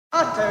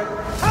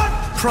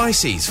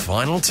Pricey's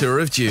final tour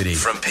of duty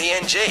from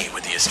PNG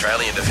with the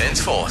Australian Defence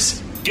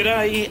Force.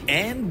 G'day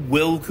and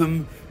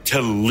welcome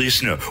to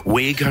Listener.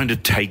 We're going to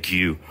take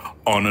you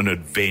on an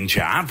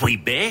adventure, aren't we,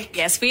 Beck?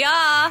 Yes, we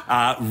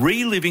are.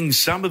 Reliving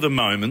some of the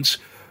moments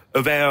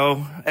of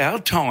our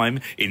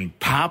time in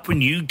Papua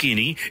New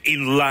Guinea,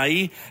 in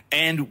Lae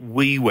and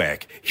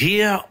Wewak,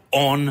 here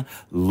on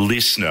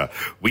Listener.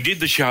 We did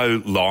the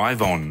show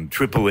live on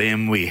Triple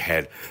M. We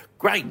had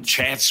great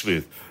chats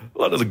with a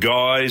lot of the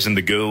guys and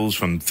the girls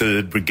from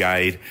 3rd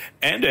Brigade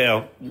and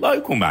our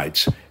local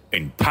mates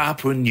in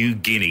Papua New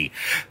Guinea.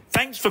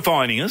 Thanks for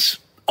finding us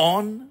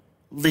on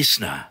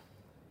Listener.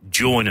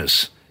 Join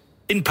us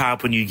in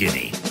Papua New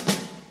Guinea.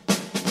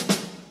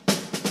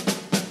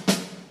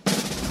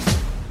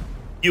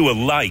 You were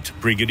late,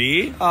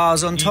 Brigadier. I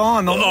was on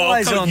time. I'm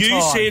always on time.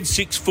 You said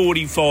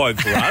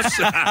 6:45 for us.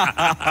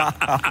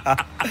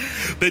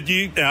 But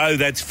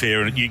that's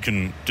fair, and you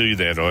can do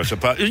that, I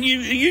suppose. Are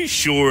you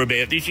sure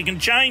about this? You can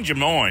change your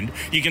mind.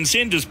 You can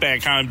send us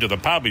back home to the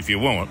pub if you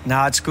want.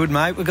 No, it's good,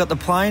 mate. We've got the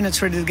plane.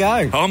 It's ready to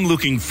go. I'm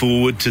looking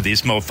forward to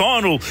this. My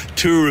final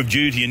tour of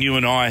duty, and you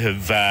and I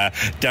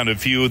have done a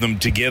few of them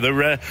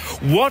together.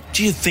 What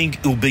do you think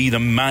will be the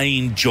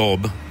main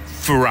job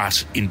for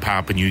us in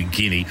Papua New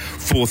Guinea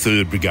for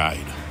 3rd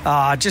Brigade?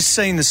 Just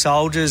seeing the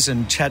soldiers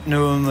and chatting to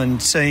them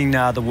and seeing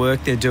the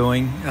work they're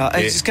doing.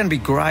 It's going to be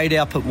great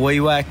up at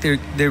Wewak.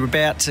 They're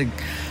about to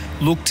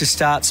look to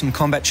start some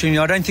combat shooting.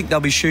 I don't think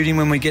they'll be shooting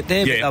when we get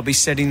there, but they'll be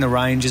setting the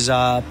ranges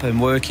up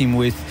and working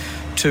with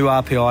 2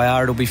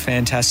 RPIR. It'll be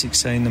fantastic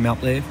seeing them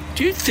up there.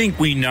 Do you think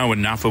we know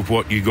enough of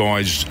what you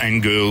guys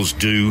and girls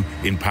do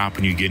in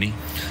Papua New Guinea?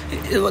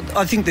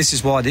 I think this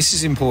is why this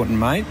is important,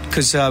 mate,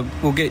 because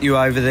we'll get you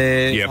over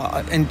there.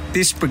 Yep. And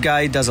this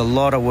brigade does a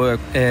lot of work,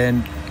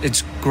 and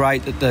it's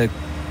great that the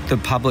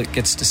public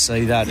gets to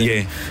see that.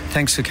 And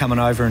thanks for coming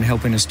over and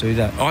helping us do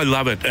that. I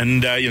love it,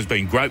 and it's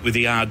been great with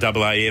the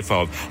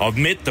RAAF. I've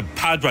met the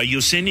Padre.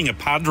 You're sending a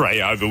Padre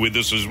over with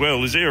us as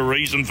well. Is there a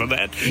reason for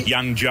that,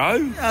 young Joe?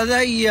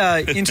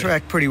 They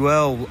interact pretty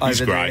well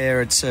over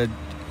there. It's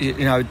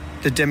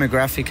the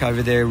demographic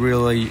over there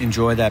really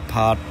enjoy that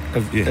part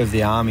of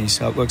the army,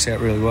 so it works out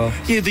really well.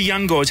 Yeah, the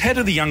young guys. How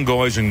do the young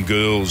guys and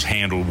girls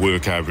handle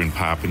work over in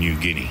Papua New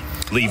Guinea?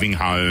 Leaving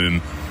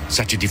home,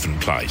 such a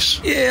different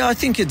place. Yeah, I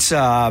think it's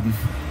a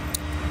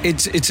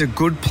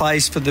good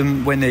place for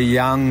them when they're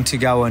young to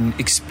go and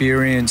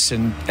experience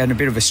and a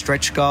bit of a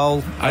stretch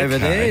goal over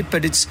there.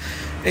 But it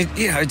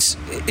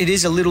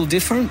is a little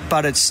different,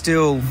 but it's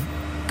still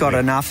got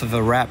enough of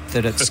a rap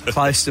that it's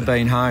close to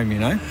being home.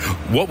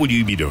 What would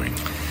you be doing?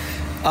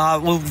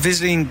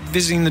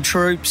 Visiting the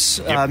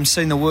troops,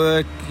 seeing the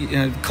work,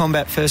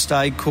 combat first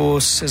aid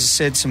course, as I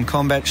said, some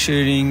combat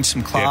shooting,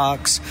 some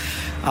clerks,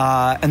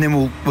 and then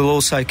we'll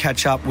also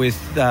catch up with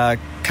a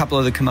couple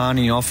of the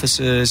commanding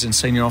officers and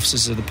senior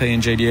officers of the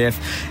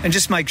PNGDF and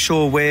just make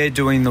sure we're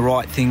doing the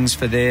right things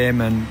for them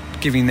and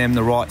giving them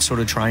the right sort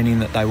of training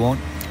that they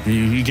want.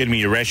 You getting me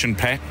your ration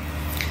pack?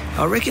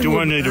 I reckon.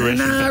 I need a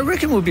ration? No, I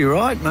reckon we'll be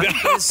right, mate.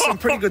 There's some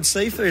pretty good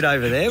seafood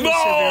over there. We'll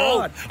be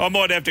right. I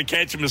might have to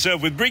catch it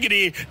myself with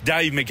Brigadier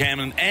Dave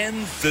McCannon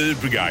and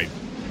 3rd Brigade.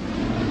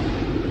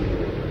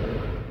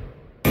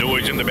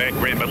 Noise in the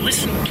background, but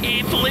listen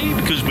carefully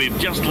because we've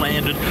just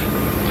landed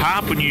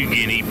Papua New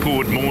Guinea,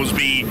 Port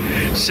Moresby.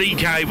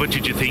 CK, what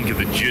did you think of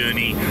the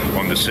journey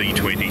on the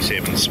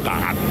C-27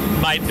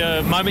 Spartan? Mate,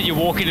 the moment you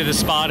walk into the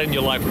Spartan,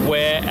 you're like,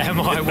 where am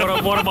I?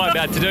 What am I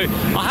about to do?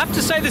 I have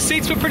to say the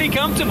seats were pretty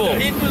comfortable.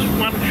 It was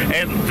one,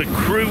 and the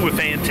crew were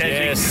fantastic.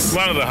 Yes.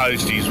 One of the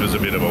hosties was a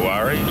bit of a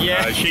worry.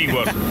 Yeah. She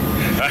wasn't.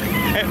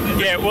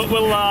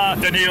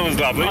 Danielle is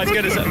lovely. I was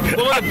going to say,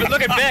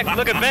 look at Beck.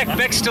 Look at Beck.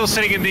 Beck's still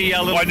sitting in the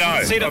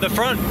little seat at the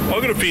front.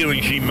 I've got a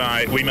feeling we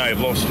may have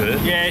lost her.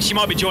 Yeah, she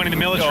might be joining the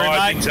military, mate.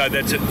 I think so.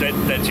 That's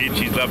it.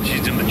 She's lovely.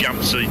 She's in the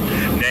jump seat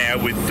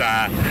now with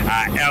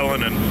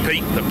Alan and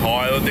Pete, the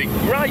pilot. They're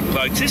great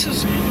blokes. This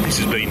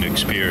has been an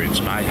experience,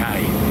 mate.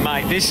 Hey,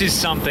 mate, this is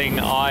something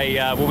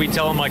I will be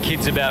telling my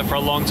kids about for a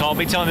long time. I'll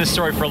be telling this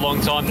story for a long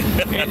time.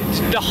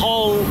 The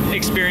whole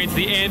experience,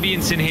 the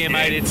ambience in here,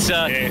 mate.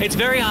 It's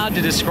very hard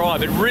to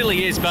describe. It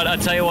really is. But I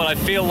tell you what, I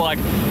feel like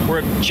we're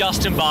about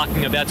to embark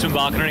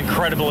on an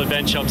incredible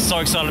adventure. I'm so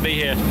excited to be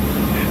here.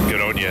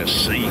 Good on you,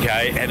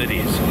 CK, and it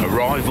is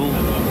arrival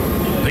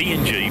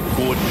PNG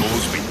Port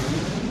Moresby.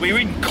 We're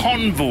in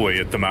convoy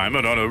at the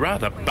moment on a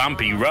rather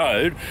bumpy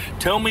road.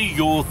 Tell me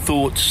your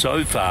thoughts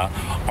so far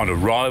on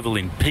arrival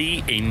in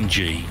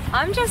PNG.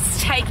 I'm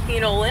just taking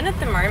it all in at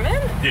the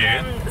moment.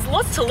 Yeah. There's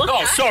lots to look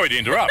at. Oh, sorry to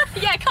interrupt.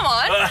 Yeah, come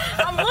on.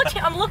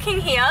 I'm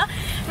looking here.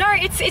 No,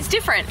 it's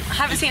different. I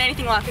haven't seen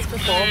anything like this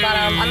before, but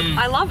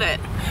I love it.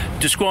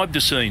 Describe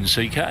the scene,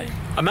 CK.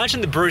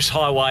 Imagine the Bruce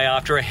Highway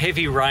after a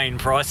heavy rain,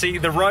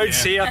 Pricey. The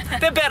roads here,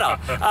 they're better,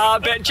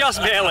 but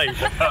just barely.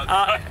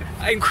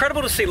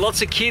 Incredible to see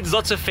lots of kids,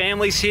 lots of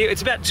families here.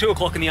 It's about 2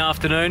 o'clock in the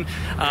afternoon.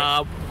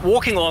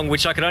 Walking along,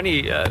 which I could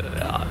only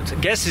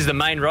guess is the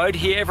main road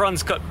here.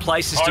 Everyone's got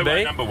places to be.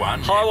 Highway number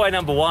 1. Highway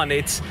number 1.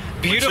 It's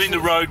Beautiful. We've seen the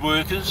road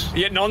workers.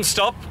 Yeah,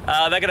 non-stop.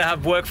 They're going to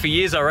have work for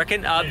years, I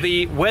reckon.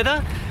 The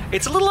weather,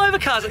 it's a little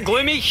overcast,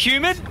 gloomy,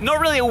 humid.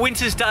 Not really a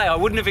winter's day. I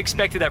wouldn't have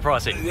expected that,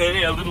 Pricey.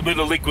 Yeah, a little bit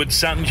of liquid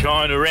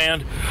sunshine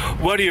around.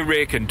 What do you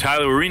reckon,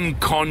 Taylor? We're in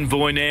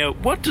Convoy now.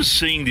 What does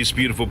seeing this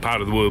beautiful part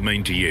of the world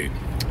mean to you?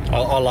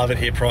 I love it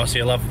here,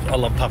 Pricey. I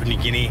love Papua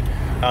New Guinea.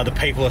 The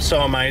people are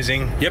so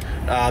amazing. Yep.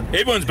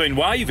 Everyone's been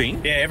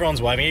waving. Yeah,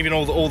 everyone's waving. Even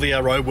all the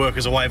road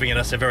workers are waving at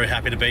us. They're very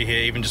happy to be here,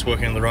 even just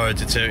working on the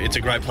roads. It's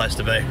a great place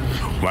to be.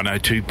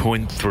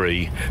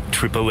 102.3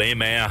 Triple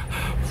M, our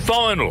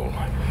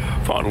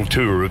final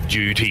tour of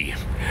duty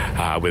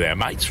with our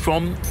mates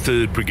from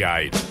 3rd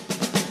Brigade.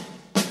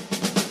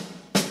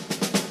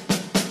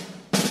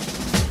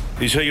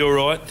 Is he all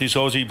right, this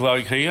Aussie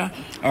bloke here?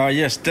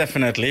 Yes,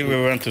 definitely. We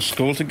went to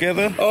school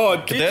together. Oh,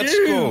 did That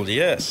you? school,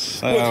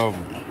 yes.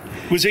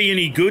 Was he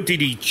any good? Did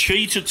he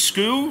cheat at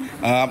school?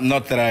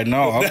 Not that I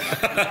know of.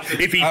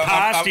 If he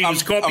passed, he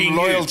was copying I'm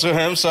loyal you. to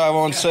him, so I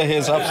won't say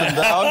his ups and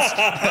downs.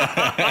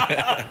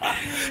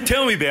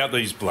 Tell me about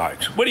these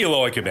blokes. What do you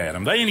like about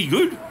them? They any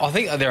good? I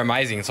think they're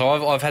amazing.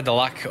 So I've had the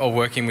luck of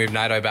working with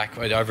NATO back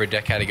over a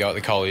decade ago at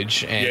the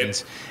college,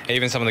 and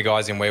even some of the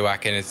guys in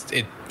WEWAC, and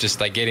it just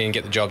they get in,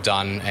 get the job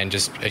done, and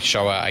just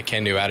show a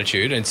can-do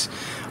attitude. And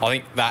I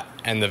think that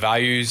and the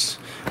values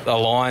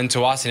align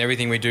to us and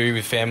everything we do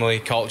with family,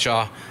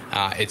 culture.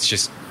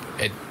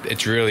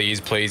 It really is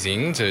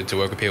pleasing to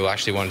work with people who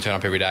actually want to turn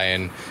up every day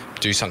and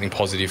do something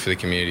positive for the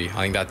community.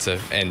 I think that's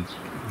and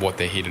what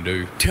they're here to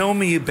do. Tell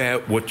me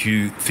about what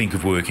you think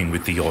of working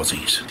with the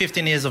Aussies.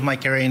 15 years of my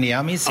career in the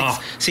Army,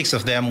 six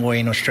of them were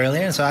in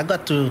Australia, so I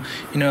got to,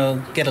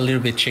 get a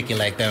little bit cheeky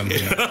like them.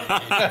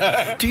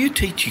 Do you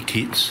teach your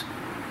kids,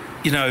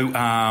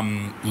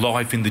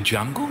 life in the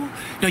jungle?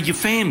 Your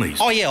families.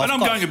 Oh, yeah, And I'm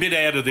course. going a bit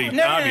out of the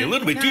Army a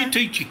little bit. Do you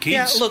teach your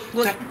kids? Yeah,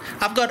 look,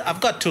 I've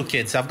got 2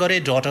 kids. I've got a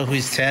daughter who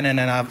is 10, and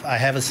then I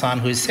have a son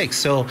who is 6.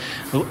 So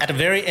at a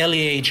very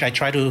early age, I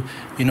try to,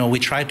 we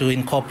try to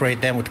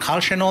incorporate them with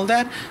culture and all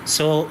that.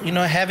 So,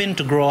 having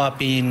to grow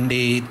up in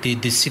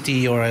the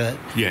city or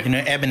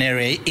urban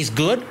area is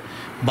good.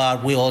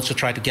 But we also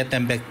try to get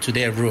them back to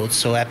their roots.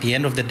 So at the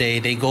end of the day,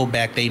 they go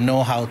back, they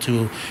know how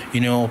to,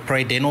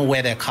 pray, they know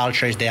where their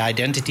culture is, their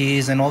identity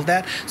is and all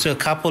that. So a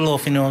couple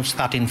of,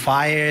 starting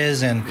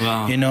fires and,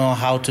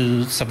 how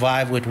to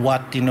survive with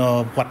what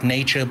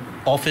nature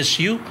offers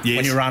you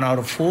when you run out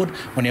of food,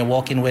 when you're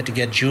walking where to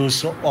get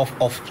juice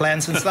off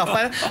plants and stuff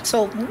like that.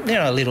 So,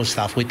 little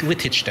stuff. We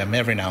teach them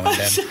every now and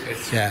then.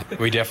 Yeah.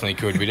 We definitely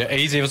could.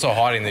 He's also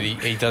hiding that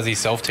he does his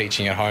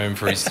self-teaching at home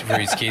for his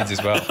kids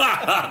as well.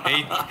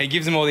 He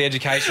gives them all the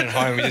education at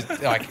home.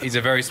 He's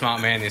a very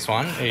smart man, this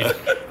one.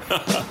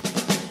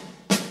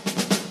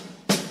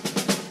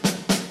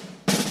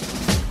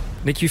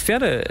 Nick, you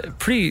found a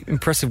pretty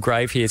impressive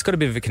grave here. It's got a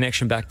bit of a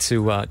connection back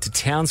to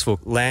Townsville.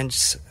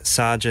 Lance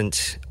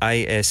Sergeant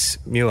A.S.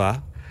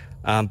 Muir,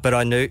 but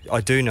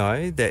I do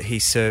know that he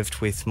served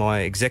with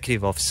my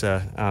executive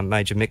officer,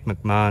 Major Mick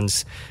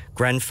McMahon's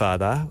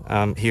grandfather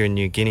here in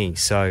New Guinea.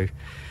 So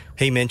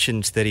he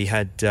mentioned that he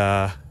had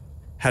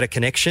a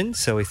connection,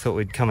 so we thought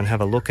we'd come and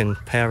have a look and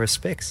pay our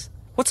respects.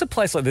 What's a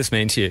place like this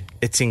mean to you?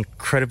 It's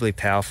incredibly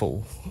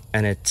powerful,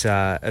 and it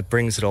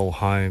brings it all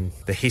home.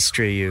 The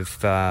history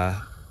of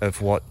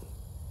what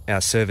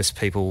our service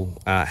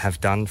people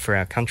have done for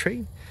our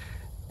country,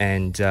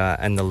 and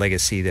the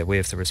legacy that we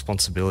have the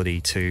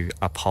responsibility to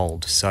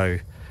uphold. So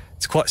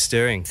it's quite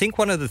stirring. I think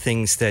one of the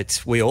things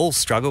that we all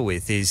struggle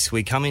with is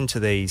we come into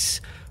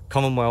these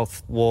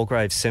Commonwealth war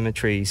grave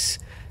cemeteries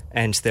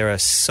and there are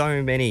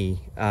so many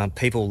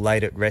people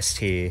laid at rest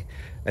here.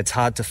 It's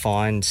hard to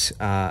find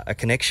a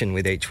connection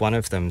with each one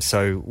of them.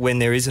 So when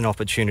there is an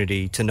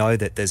opportunity to know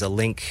that there's a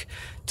link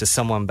to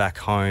someone back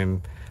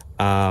home,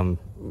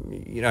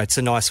 it's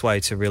a nice way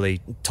to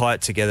really tie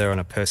it together on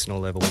a personal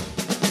level.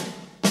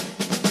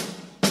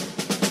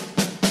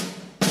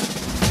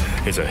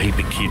 There's a heap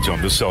of kids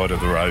on the side of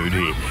the road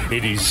here.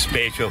 It is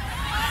special.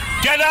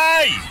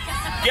 G'day!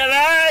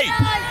 G'day!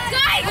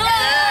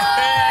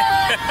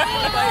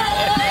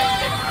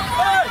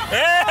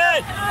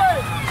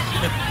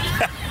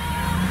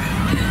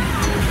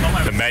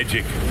 The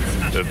magic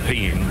of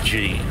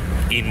PNG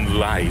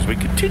inlays. We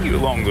continue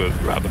along the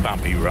rather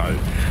bumpy road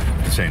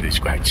to see these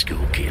great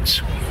school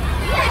kids.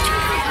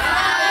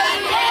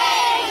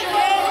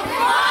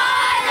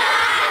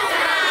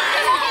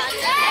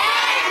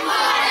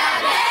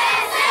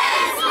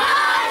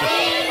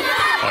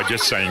 I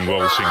just sang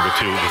Waltzing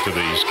Matilda to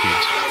these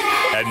kids,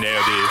 and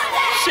now they're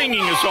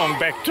singing a song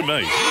back to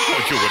me.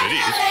 Not sure what it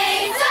is.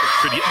 It's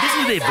pretty.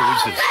 Listen to their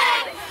voices.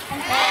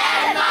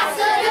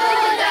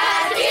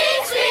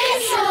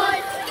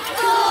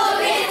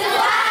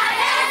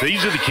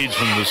 These are the kids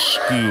from the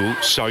school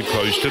so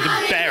close to the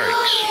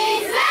barracks.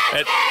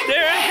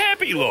 They're a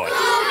happy lot.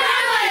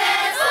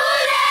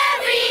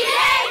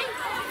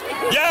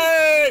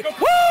 Yay!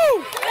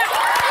 Woo!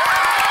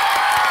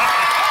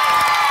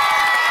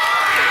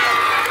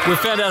 We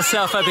found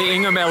ourselves at the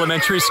Ingham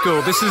Elementary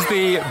School. This is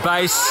the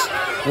base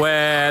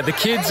where the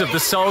kids of the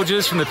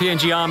soldiers from the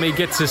PNG Army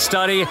get to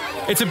study.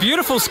 It's a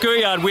beautiful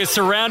schoolyard. We're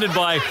surrounded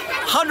by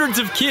hundreds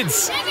of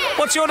kids.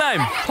 What's your name?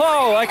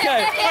 Paul,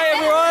 okay. Hey,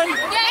 everyone.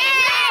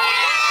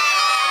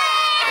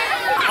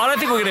 I don't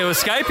think we're going to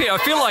escape here. I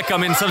feel like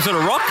I'm in some sort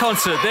of rock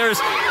concert.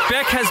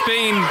 Beck has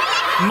been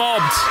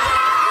mobbed.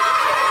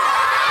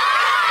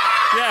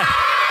 Yeah.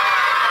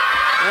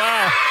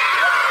 Wow.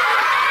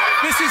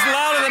 This is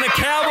louder than a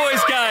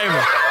Cowboys game,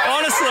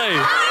 honestly.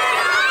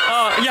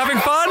 Oh, you having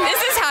fun? This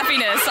is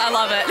happiness. I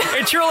love it.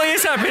 It truly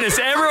is happiness.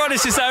 Everyone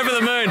is just over the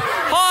moon.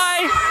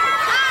 Hi!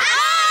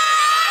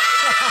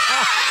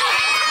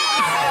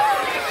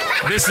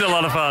 This is a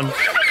lot of fun.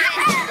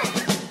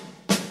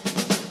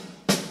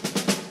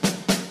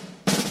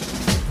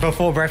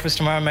 Before breakfast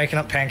tomorrow, I'm making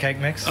up pancake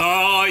mix.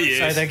 Oh, yes.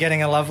 So they're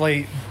getting a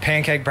lovely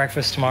pancake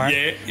breakfast tomorrow.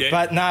 Yeah, yeah.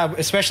 But no,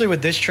 especially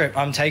with this trip,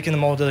 I'm taking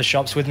them all to the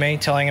shops with me,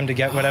 telling them to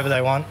get whatever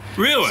they want.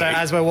 Really? So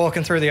as we're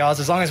walking through the aisles,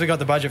 as long as we got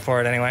the budget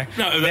for it anyway.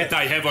 No, they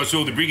have. I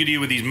saw the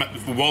Brigadier with his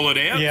wallet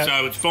out,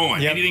 so it's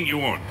fine. Yep. Anything you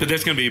want. But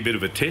that's going to be a bit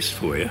of a test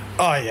for you.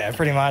 Oh, yeah,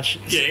 pretty much.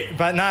 Yeah.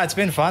 But no, it's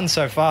been fun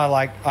so far.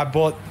 Like, I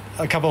bought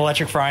a couple of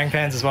electric frying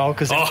pans as well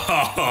because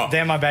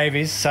they're my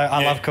babies, so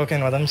I love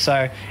cooking with them.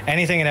 So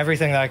anything and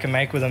everything that I can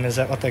make with them is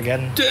what they're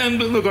getting. And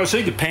look, I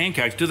see the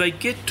pancakes. Do they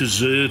get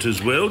dessert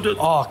as well?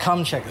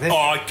 Come check this.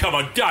 Oh, come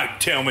on, don't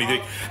tell me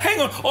that.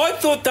 Hang on, I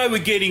thought they were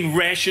getting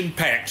ration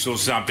packs or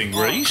something,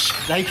 Reese.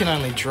 They can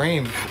only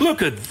dream.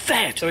 Look at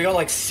that. So we got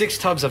like 6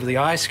 tubs of the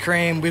ice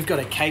cream. We've got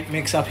a cake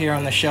mix up here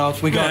on the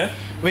shelf. We got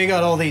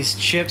all these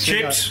chips.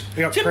 We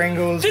got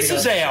Pringles. This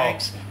is our...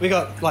 shakes. We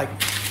got like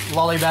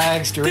lolly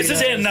bags, Doritos. This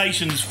is our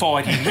nation's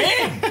fighting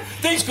man.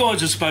 These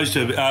guys are supposed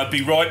to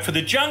be right for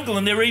the jungle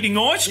and they're eating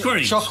ice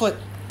cream. Chocolate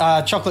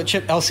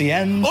chip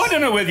LCMs. I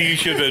don't know whether you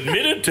should have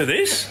admitted to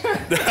this.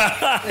 They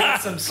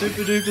got some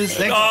super dupers.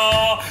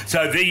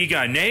 So there you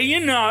go. Now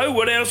you know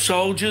what our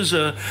soldiers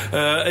are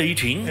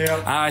eating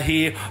here.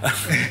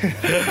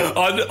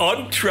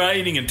 I'm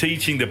training and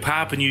teaching the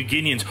Papua New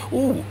Guineans.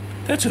 Oh,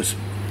 that's us.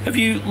 Have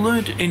you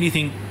learnt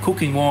anything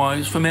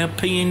cooking-wise from our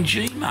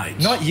PNG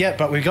mates? Not yet,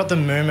 but we've got the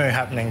moo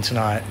happening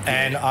tonight,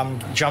 and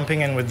I'm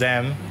jumping in with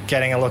them,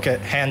 getting a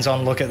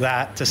hands-on look at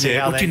that to see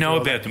how what do you know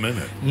about the moo?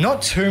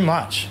 Not too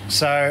much.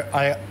 So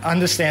I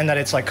understand that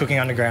it's like cooking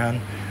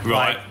underground.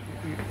 Right.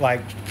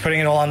 Like putting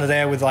it all under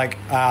there with like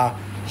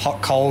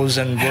hot coals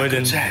and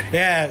wood.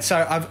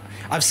 So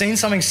I've seen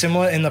something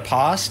similar in the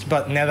past,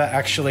 but never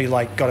actually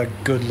like got a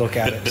good look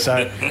at it.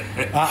 So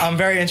I'm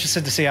very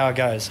interested to see how it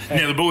goes.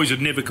 Now the boys have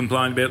never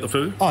complained about the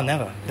food? Oh,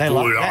 never. They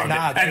love it.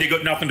 And they've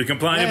got nothing to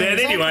complain about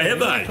anyway, have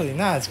they?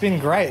 No, it's been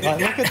great.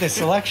 Like, look at this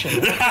selection.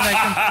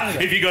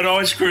 If you got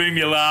ice cream,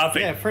 you're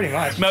laughing. Yeah, pretty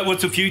much. Mate,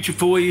 what's the future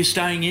for you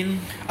staying in?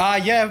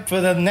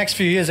 For the next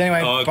few years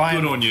anyway.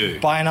 Good on you.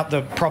 Buying up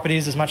the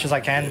properties as much as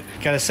I can.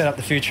 Got to set up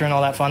the future and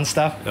all that fun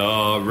stuff.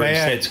 Oh, Rex,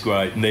 that's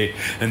great.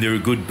 And they're a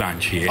good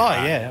bunch here. Oh,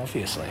 yeah,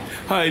 obviously.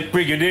 Hey,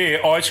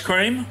 Brigadier, ice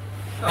cream?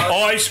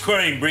 Ice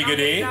cream,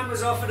 Brigadier. That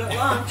was offered at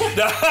lunch.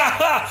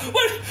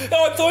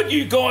 I thought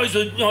you guys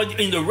are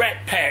in the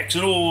rat packs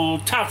and all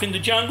tough in the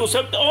jungle,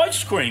 so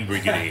ice cream,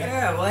 Brigadier.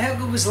 Yeah, well, how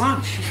good was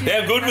lunch?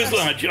 How good was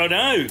lunch? I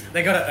know.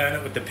 They got to earn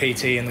it with the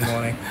PT in the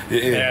morning.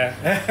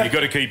 Yeah. You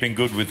got to keep in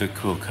good with the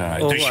cook,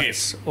 the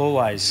chef.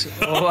 Always.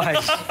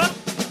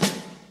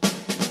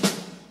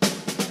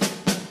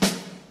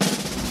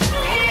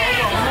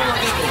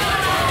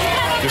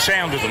 The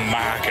sound of the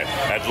market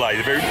at Ley,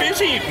 the very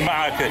busy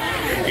market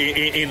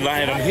in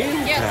Ley. I'm here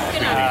with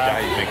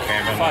Dave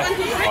McCammon.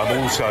 I'm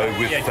also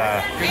with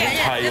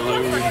Taylor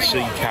and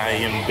CK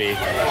and Beck.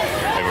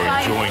 And we're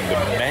enjoying the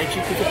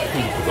magic of the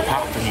people, the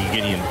Papua New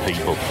Guinean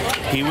people.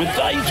 Here when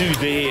they do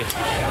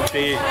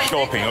their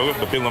shopping. I've got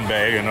the bill and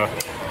bag and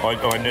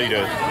I need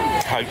a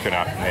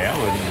coconut now.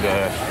 And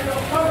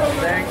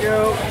thank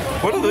you.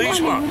 What are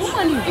these ones?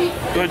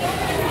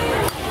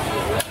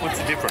 What's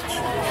the difference?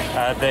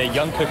 They're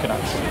young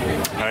coconuts.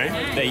 Hey?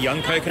 They're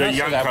young coconuts.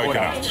 They're young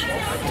coconuts.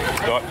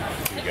 Right,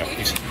 here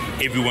we go.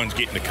 Everyone's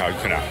getting a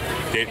coconut.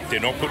 They're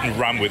not putting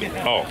rum with it.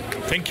 Oh,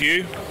 thank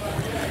you.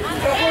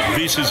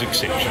 This is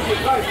exceptional.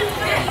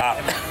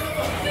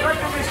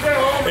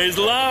 There's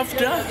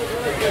laughter.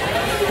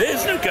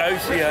 There's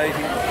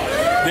negotiating.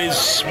 There's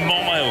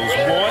smiles,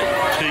 white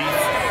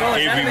teeth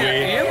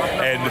everywhere.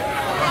 And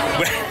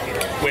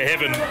we're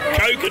having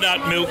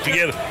coconut milk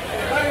together.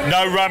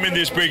 No rum in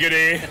this,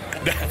 Brigadier.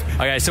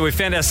 Okay, so we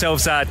found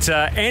ourselves at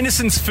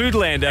Anderson's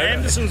Foodland.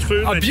 Anderson's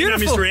Foodland. A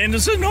beautiful... You know Mr.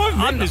 Anderson? I've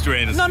met Mr.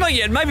 Anderson. No, not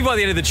yet. Maybe by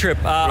the end of the trip.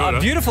 A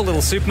beautiful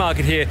little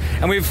supermarket here.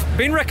 And we've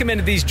been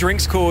recommended these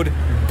drinks called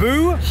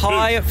Boo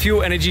High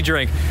Fuel Energy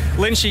Drink.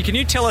 Lynchy, can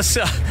you tell us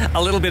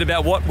a little bit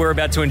about what we're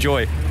about to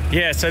enjoy?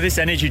 Yeah, so this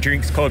energy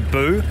drink's called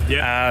Boo.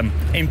 Yeah.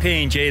 In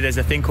PNG, there's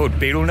a thing called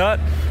betel nut.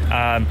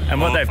 And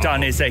what they've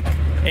done is they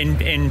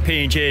in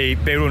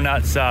PNG, betel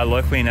nuts are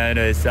locally known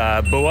as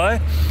buo.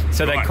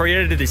 So they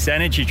created this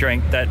energy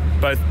drink that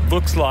both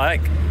looks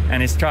like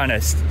and is trying to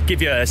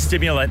give you a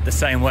stimulant the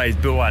same way as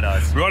buo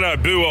does. Righto,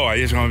 buo.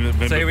 Yes,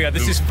 so here we go.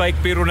 This is fake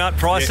betel nut,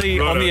 Pricey,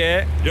 on the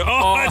air.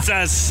 It's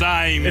the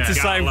same. It's the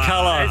same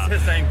colour. It's the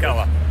same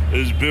colour.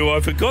 As buo. I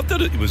forgot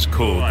that it was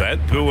called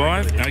that.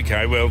 Buo.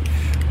 Okay, well,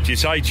 did you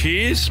say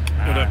cheers?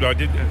 I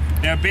did.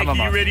 Now, Becky,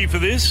 you ready for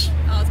this?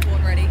 I was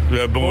born ready.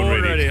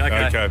 Born ready.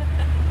 Okay.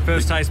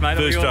 First taste, mate.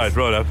 First taste,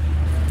 right up.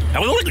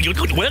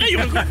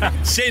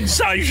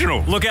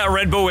 Sensational. Look out,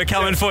 Red Bull, we're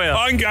coming for you.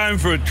 I'm going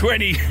for a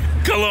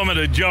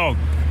 20-kilometre jog.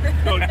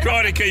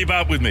 Try to keep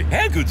up with me.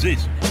 How good's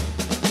this?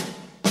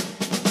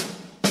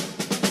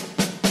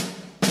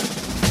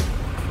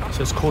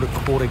 So it's called a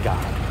quarter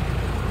guard.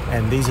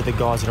 And these are the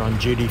guys that are on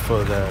duty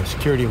for the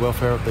security and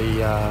welfare of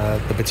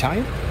the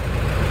battalion.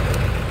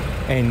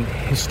 And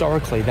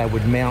historically, they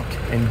would mount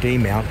and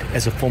demount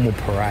as a formal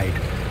parade.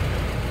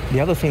 The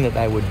other thing that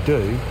they would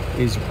do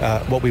is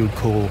what we would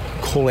call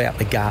out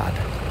the guard.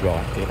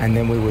 Right. Yeah. And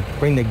then we would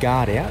bring the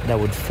guard out, they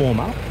would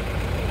form up,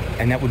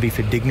 and that would be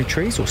for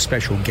dignitaries or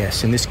special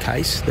guests. In this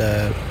case,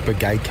 the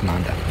brigade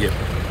commander. Yep.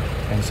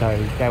 And so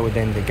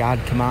the guard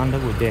commander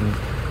would then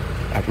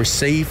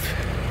receive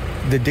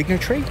the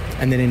dignitary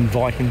and then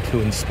invite him to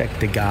inspect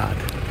the guard.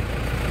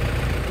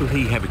 Will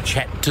he have a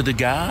chat to the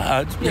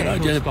guard? He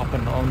would stop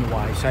on the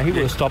way. So he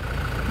would have stopped,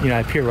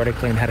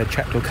 periodically and had a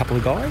chat to a couple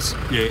of guys.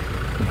 Yeah.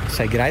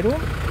 Say g'day to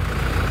them.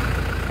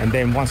 And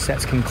then once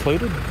that's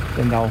concluded,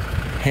 then they'll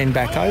hand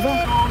back over.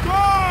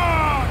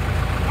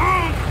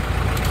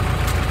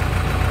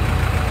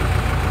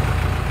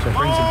 So it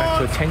brings them back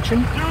to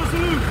attention.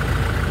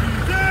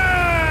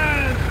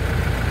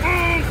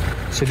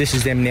 So this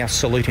is them now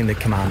saluting the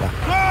commander.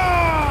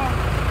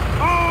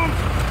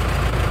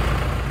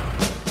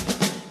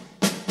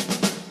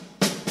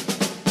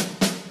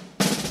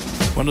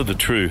 One of the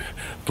true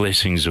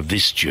blessings of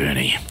this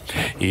journey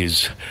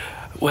is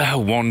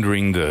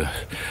wandering the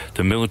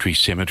military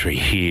cemetery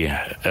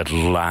here at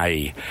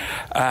Lae.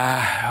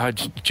 I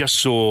just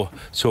saw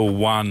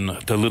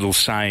the little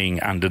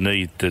saying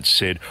underneath that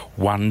said,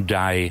 "One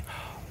day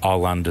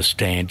I'll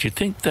understand." Do you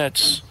think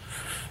that's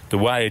the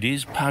way it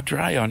is,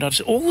 Padre? I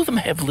notice all of them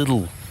have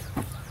little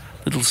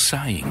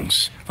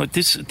sayings. Like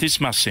this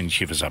must send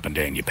shivers up and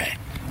down your back.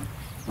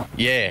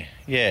 Yeah,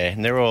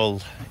 and they're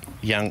all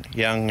young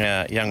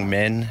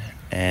men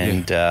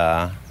and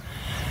that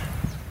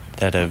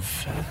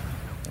have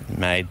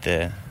made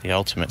the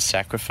ultimate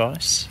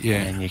sacrifice.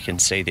 Yeah. And you can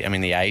see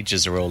the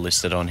ages are all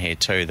listed on here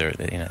too.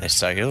 They're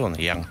so ill in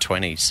the young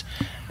 20s,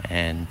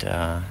 and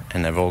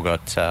they've all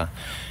got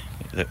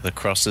the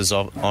crosses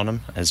on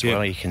them as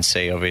well. You can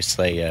see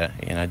obviously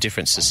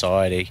different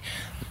society.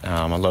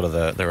 A lot of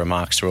the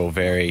remarks are all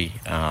very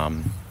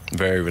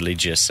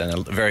religious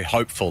and very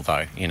hopeful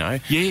though.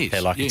 Yes,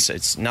 they're like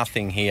it's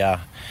nothing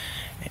here.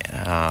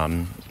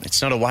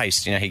 It's not a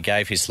waste. He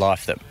gave his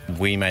life that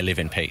we may live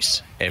in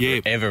peace,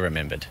 ever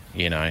remembered.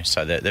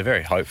 So they're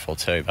very hopeful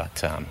too.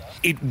 But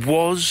it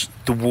was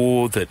the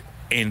war that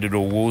ended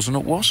all wars, and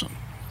it wasn't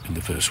in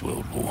the First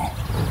World War.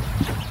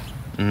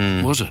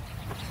 Was it?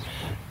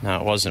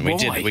 No, it wasn't.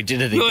 Why? We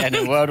did it again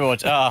in World War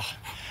II.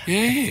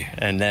 Yeah.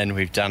 And then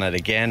we've done it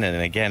again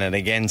and again and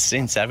again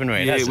since, haven't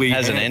we? It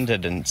hasn't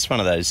ended, and it's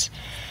one of those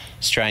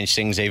strange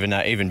things,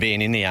 even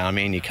being in the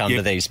army and you come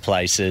to these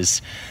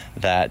places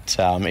that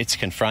it's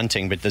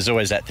confronting, but there's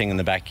always that thing in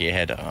the back of your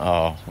head,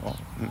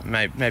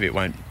 maybe it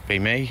won't be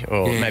me,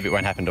 or maybe it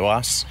won't happen to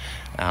us.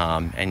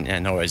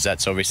 And always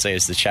that's obviously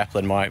as the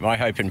chaplain my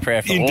hope and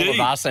prayer for all of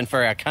us and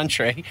for our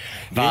country.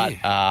 But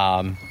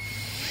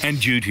and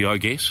duty, I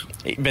guess.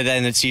 But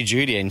then it's your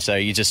duty, and so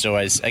you just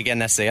always, again,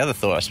 that's the other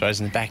thought, I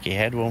suppose, in the back of your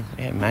head. Well,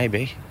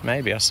 maybe,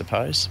 I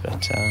suppose.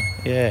 But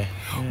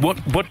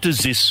What does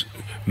this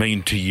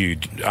mean to you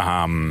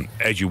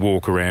as you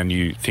walk around?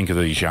 You think of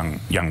these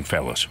young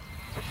fellas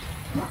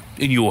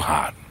in your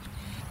heart.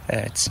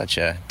 It's such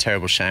a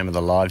terrible shame of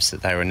the lives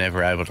that they were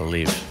never able to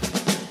live.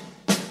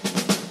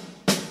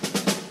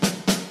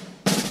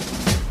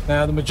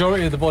 Now, the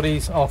majority of the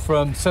bodies are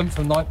from 7th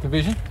and 9th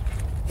Division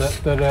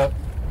that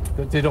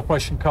did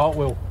Operation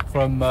Cartwheel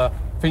from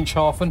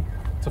Finchhafen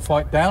to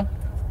fight down,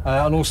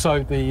 and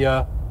also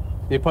the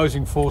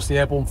opposing force, the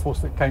airborne force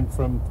that came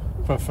from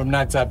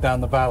Nadzab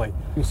down the valley.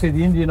 You'll see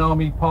the Indian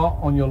Army part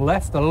on your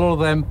left, and a lot of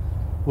them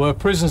were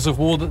prisoners of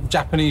war that the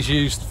Japanese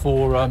used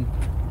for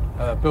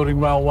building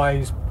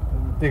railways,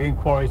 digging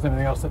quarries and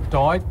everything else that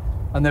died,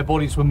 and their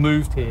bodies were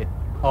moved here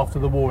after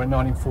the war in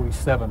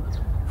 1947.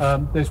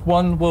 There's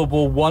one World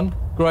War I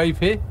grave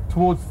here.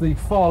 Towards the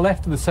far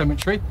left of the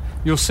cemetery,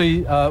 you'll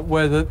see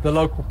where the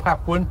local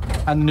Papuan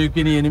and New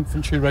Guinean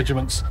infantry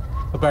regiments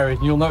are buried.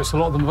 And you'll notice a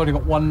lot of them have only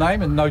got one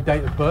name and no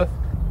date of birth.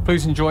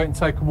 Please enjoy it and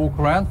take a walk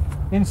around.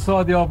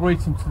 Inside the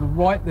Arboretum to the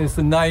right, there's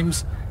the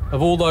names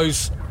of all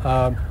those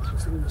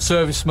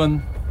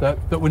servicemen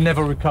that were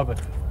never recovered.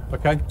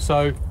 Okay,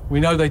 so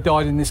we know they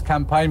died in this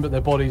campaign, but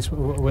their bodies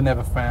were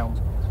never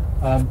found.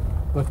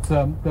 But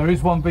there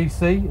is one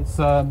BC, it's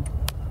a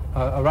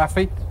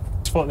Rafi.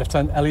 Flight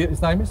Lieutenant Elliot,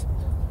 his name is.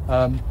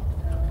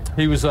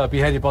 He was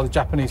beheaded by the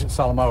Japanese at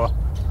Salamoa.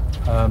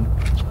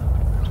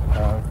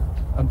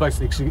 And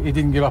basically he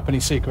didn't give up any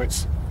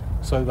secrets.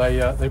 So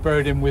they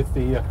buried him with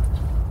the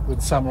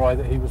samurai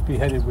that he was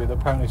beheaded with.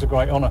 Apparently it's a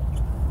great honour.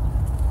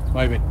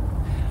 Maybe.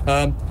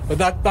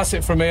 But that's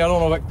it from me. I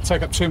don't want to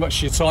take up too much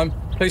of your time.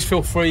 Please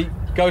feel free,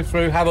 go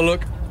through, have a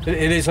look.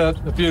 It is a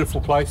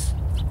beautiful place.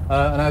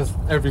 And as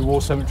every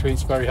war cemetery,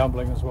 it's very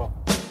humbling as well.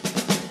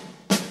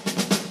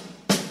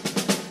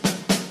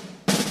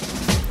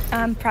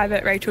 I'm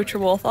Private Rachel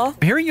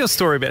Trewaltha. Hearing your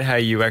story about how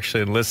you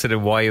actually enlisted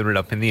and why you ended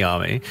up in the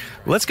army,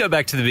 let's go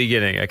back to the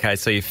beginning. Okay,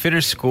 so you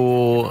finished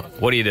school.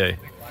 What do you do?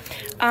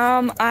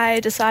 I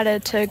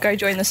decided to go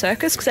join the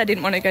circus because I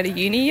didn't want to go to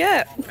uni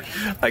yet.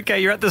 Okay,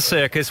 you're at the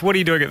circus. What are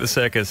you doing at the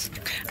circus?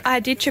 I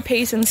did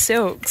trapeze and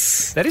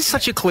silks. That is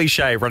such a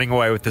cliche, running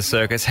away with the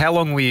circus. How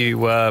long were you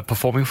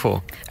performing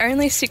for?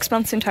 Only 6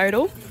 months in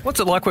total. What's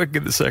it like working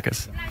at the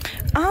circus?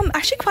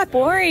 Actually quite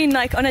boring.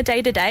 Like on a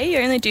day-to-day, you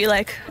only do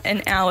like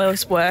an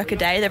hour's work a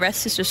day. The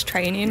rest is just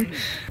training.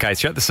 Okay,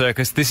 so you're at the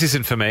circus. This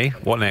isn't for me.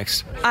 What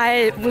next?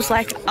 I was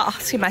like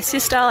asking my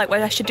sister like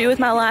what I should do with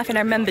my life, and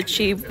I remembered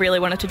she really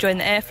wanted to join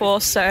the Air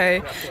Force,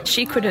 so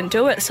she couldn't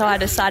do it, so I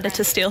decided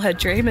to steal her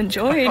dream and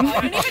join.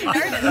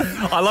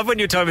 I love when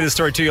you told me the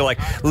story too. You're like,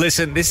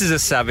 listen, this is a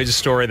savage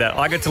story that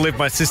I get to live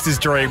my sister's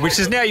dream, which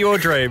is now your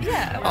dream.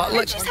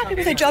 Yeah, she's happy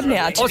with her job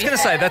now. I was going to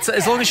say, that's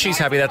as long as she's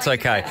happy, that's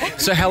okay.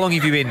 So how long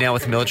have you been now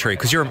with the military?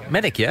 Because you're a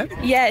medic, yeah?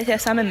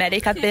 Yes, I'm a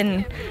medic. I've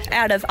been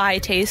out of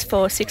IETs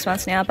for 6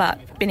 months now,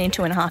 but been in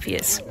 2.5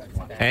 years.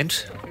 And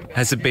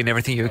has it been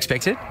everything you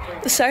expected?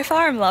 So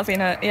far, I'm loving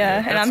it,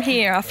 yeah. And I'm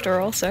here after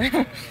all, so.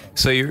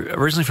 So you're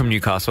originally from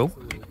Newcastle.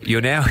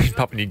 You're now in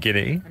Papua New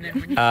Guinea.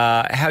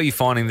 How are you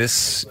finding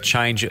this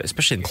change,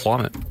 especially in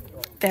climate?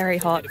 Very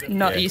hot,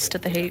 not used to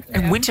the heat.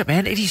 And winter,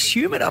 man, it is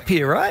humid up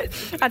here, right?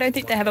 I don't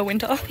think they have a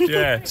winter.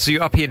 Yeah. So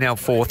you're up here now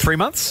for 3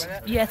 months?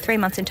 Yeah, 3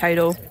 months in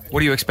total.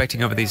 What are you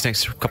expecting over these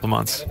next couple of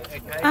months?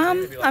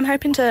 I'm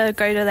hoping to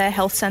go to their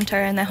health centre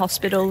and their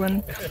hospital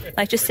and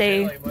like just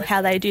see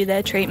how they do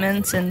their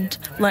treatments and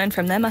learn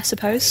from them, I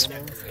suppose.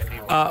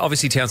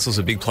 Obviously, Townsville's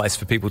a big place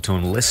for people to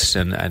enlist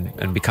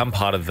and become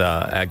part of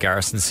our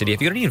garrison city.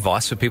 Have you got any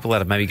advice for people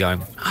that are maybe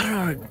going, I don't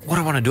know what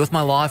I want to do with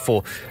my life,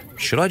 or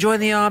should I join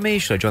the Army?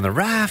 Should I join the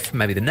RAF?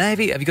 Maybe the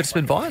Navy? Have you got some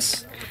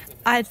advice?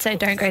 I'd say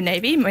don't go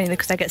Navy, mainly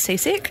because I get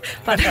seasick.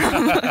 But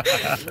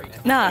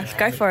nah,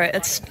 go for it.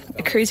 It's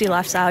a cruisy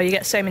lifestyle. You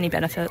get so many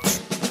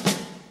benefits.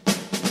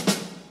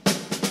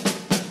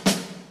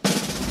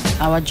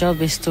 Our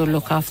job is to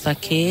look after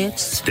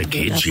kids. The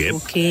kids, do the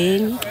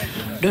cooking,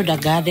 do the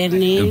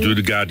gardening. Do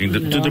the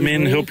gardening. Do the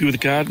men help you with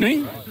the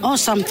gardening? Oh,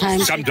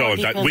 sometimes.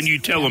 Sometimes, when you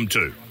tell them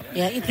to.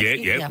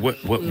 Yeah.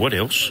 What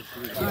else?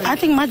 I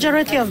think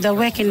majority of the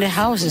work in the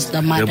house is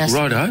the mothers.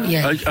 Righto.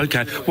 Yeah.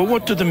 Okay. Well,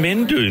 what do the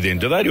men do then?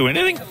 Do they do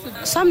anything?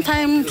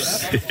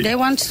 Sometimes they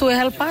want to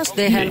help us.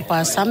 They help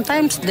us.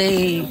 Sometimes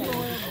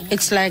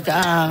it's like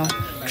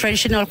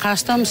traditional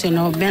customs.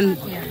 Men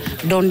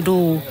don't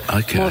do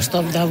most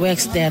of the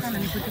works that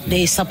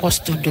they're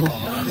supposed to do.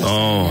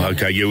 Oh,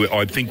 okay. Yeah,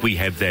 I think we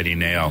have that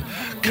in our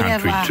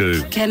country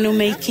too. Canoe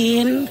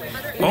making.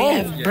 We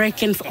have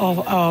breaking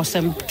of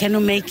some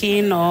canoe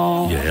making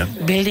or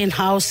building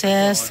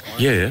houses.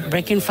 Yeah.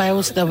 Breaking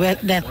files, the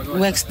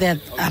works that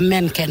a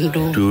man can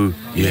do.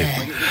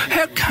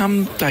 How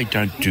come they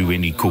don't do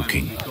any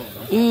cooking?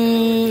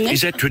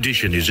 Is that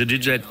tradition? Is it?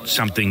 Is that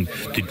something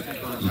that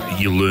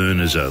you learn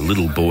as a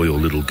little boy or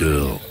little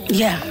girl?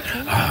 Yeah.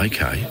 Oh,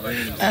 okay.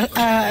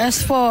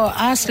 As for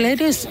us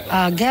ladies,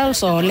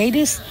 girls or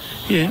ladies,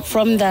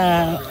 from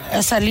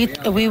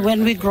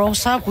when we grow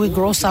up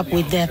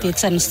with that.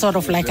 It's a sort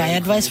of like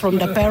advice from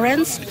the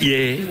parents.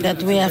 Yeah.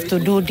 That we have to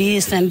do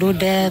this and do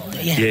that.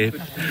 Yeah.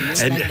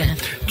 And like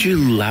that. Do you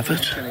love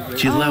it?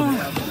 Do you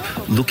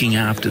love looking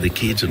after the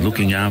kids and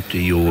looking after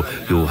your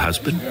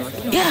husband?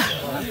 Yeah.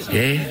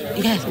 Yeah?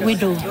 Yes, we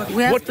do.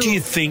 What do you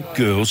think,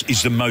 girls,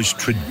 is the most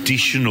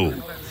traditional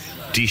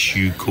dish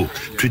you cook?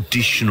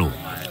 Traditional?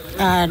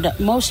 The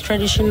most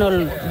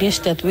traditional dish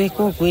that we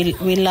cook, we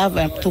love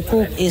to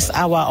cook, is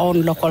our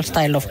own local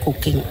style of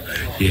cooking.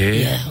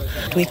 Yeah.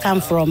 We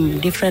come from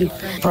different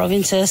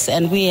provinces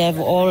and we have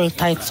all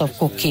types of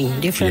cooking,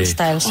 different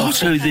styles of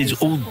so cooking. there's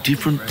all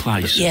different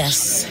places?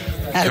 Yes.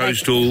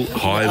 Coastal,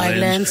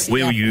 highlands.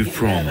 Where are you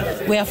from?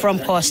 We are from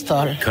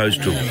coastal.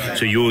 Coastal.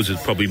 So yours is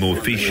probably more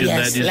fish than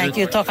that, is like it?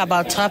 you talk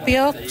about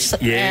tapioca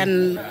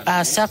and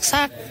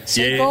saksak,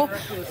 sego.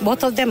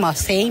 Both of them are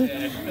same,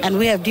 and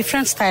we have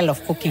different style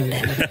of cooking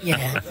them.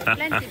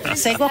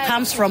 Sego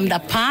comes from the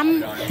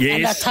palm,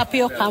 and the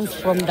tapioca comes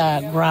from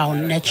the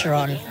ground,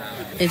 natural.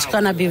 It's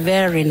going to be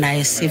very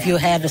nice if you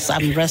had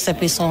some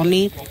recipes on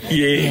it.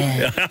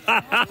 Yeah.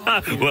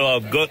 Well,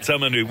 I've got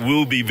someone who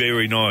will be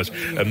very nice.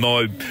 And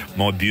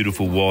my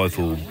beautiful wife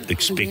will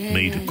expect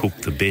me to cook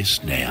the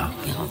best now.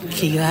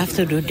 Okay, you have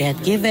to do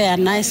that. Give her a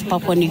nice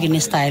Papua New Guinea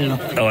style.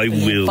 I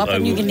will. Papua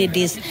New Guinea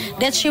dish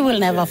that she will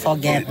never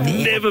forget.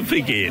 Never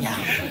forget.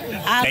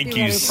 I'll Thank be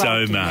you very so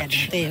proud to much.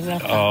 hear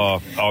that. You're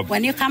welcome. Oh,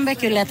 When you come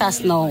back, you let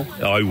us know.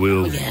 I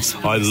will. Yes,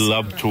 I please.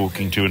 love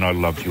talking to you and I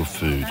love your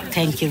food.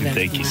 Thank you very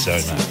Thank you much. so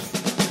much.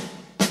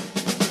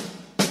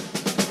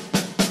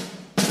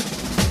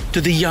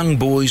 Do the young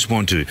boys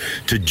want to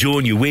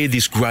join you, wear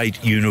this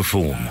great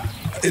uniform?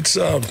 It's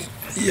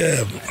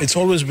it's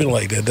always been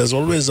like that. There's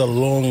always a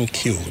long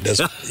queue.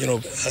 There's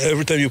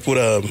every time you put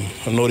a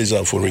notice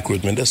out for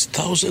recruitment, there's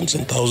thousands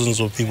and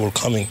thousands of people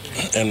coming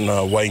and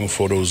vying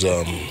for those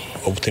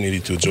opportunity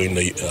to join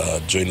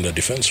the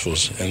defense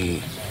force.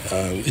 And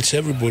it's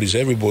everybody's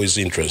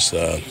interest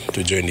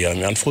to join the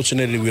army.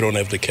 Unfortunately, we don't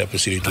have the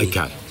capacity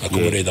to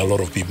accommodate a lot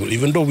of people,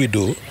 even though we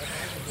do.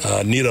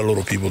 Need a lot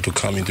of people to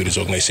come into this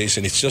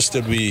organization. It's just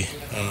that we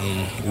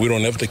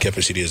don't have the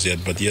capacity as yet.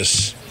 But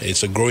yes,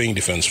 it's a growing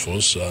defense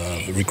force.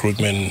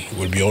 Recruitment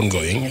will be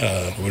ongoing.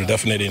 We'll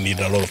definitely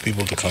need a lot of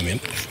people to come in.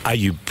 Are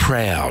you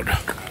proud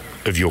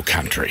of your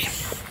country?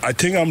 I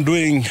think I'm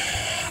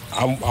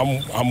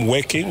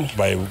working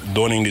by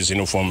donning this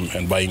uniform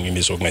and buying in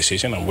this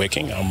organization. I'm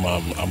working.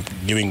 I'm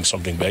giving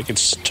something back.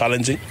 It's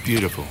challenging.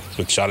 Beautiful.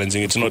 It's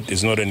challenging. It's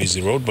not an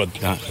easy road, but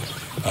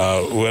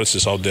who else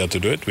is out there to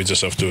do it? We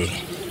just have to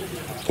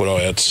put our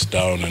heads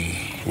down and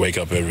wake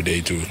up every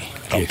day to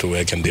come to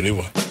work and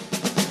deliver.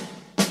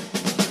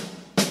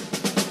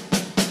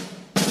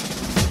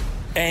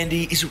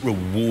 Andy, is it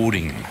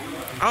rewarding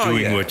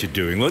doing what you're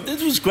doing? Well,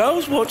 this was great. I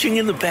was watching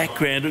in the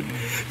background.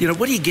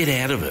 What do you get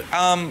out of it?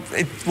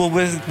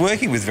 We're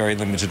working with very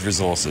limited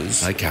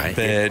resources. Okay.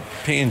 The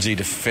PNG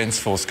Defence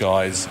Force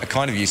guys are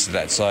kind of used to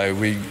that. So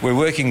we're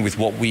working with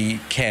what we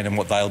can and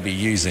what they'll be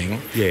using.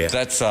 Yeah.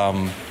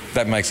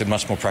 That makes it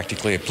much more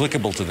practically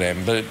applicable to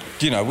them. But,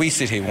 we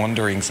sit here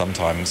wondering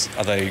sometimes,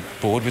 are they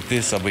bored with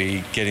this? Are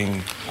they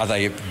getting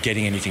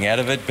anything out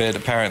of it? But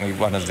apparently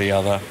one of the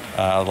other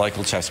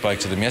local chaps spoke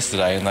to them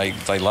yesterday and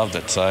they loved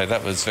it. So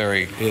that was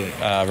very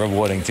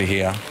rewarding to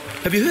hear.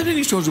 Have you heard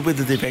any stories of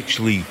whether they've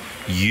actually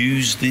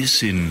used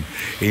this in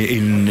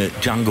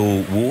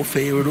jungle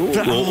warfare at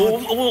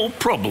all? Or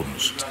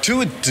problems?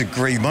 To a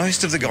degree,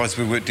 most of the guys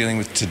we're dealing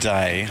with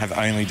today have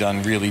only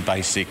done really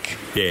basic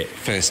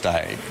first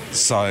aid,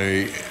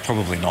 so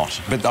probably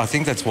not. But I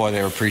think that's why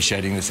they're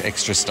appreciating this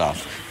extra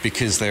stuff,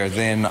 because they're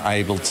then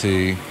able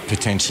to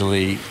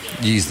potentially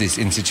use this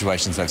in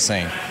situations they've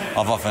seen.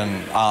 I've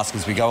often asked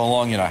as we go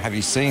along, have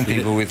you seen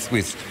people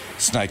with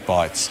snake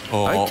bites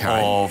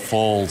or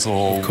falls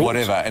or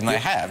whatever, and they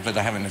have, but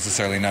they haven't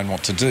necessarily known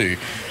what to do.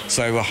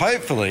 So we're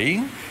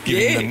hopefully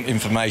giving them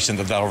information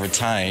that they'll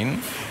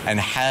retain and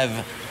have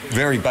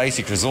very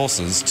basic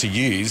resources to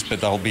use, but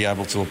they'll be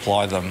able to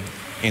apply them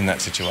in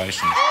that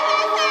situation.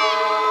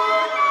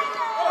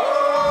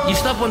 You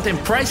stop on them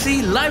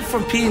Pricey, live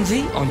from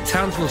PNG on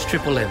Townsville's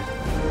Triple M.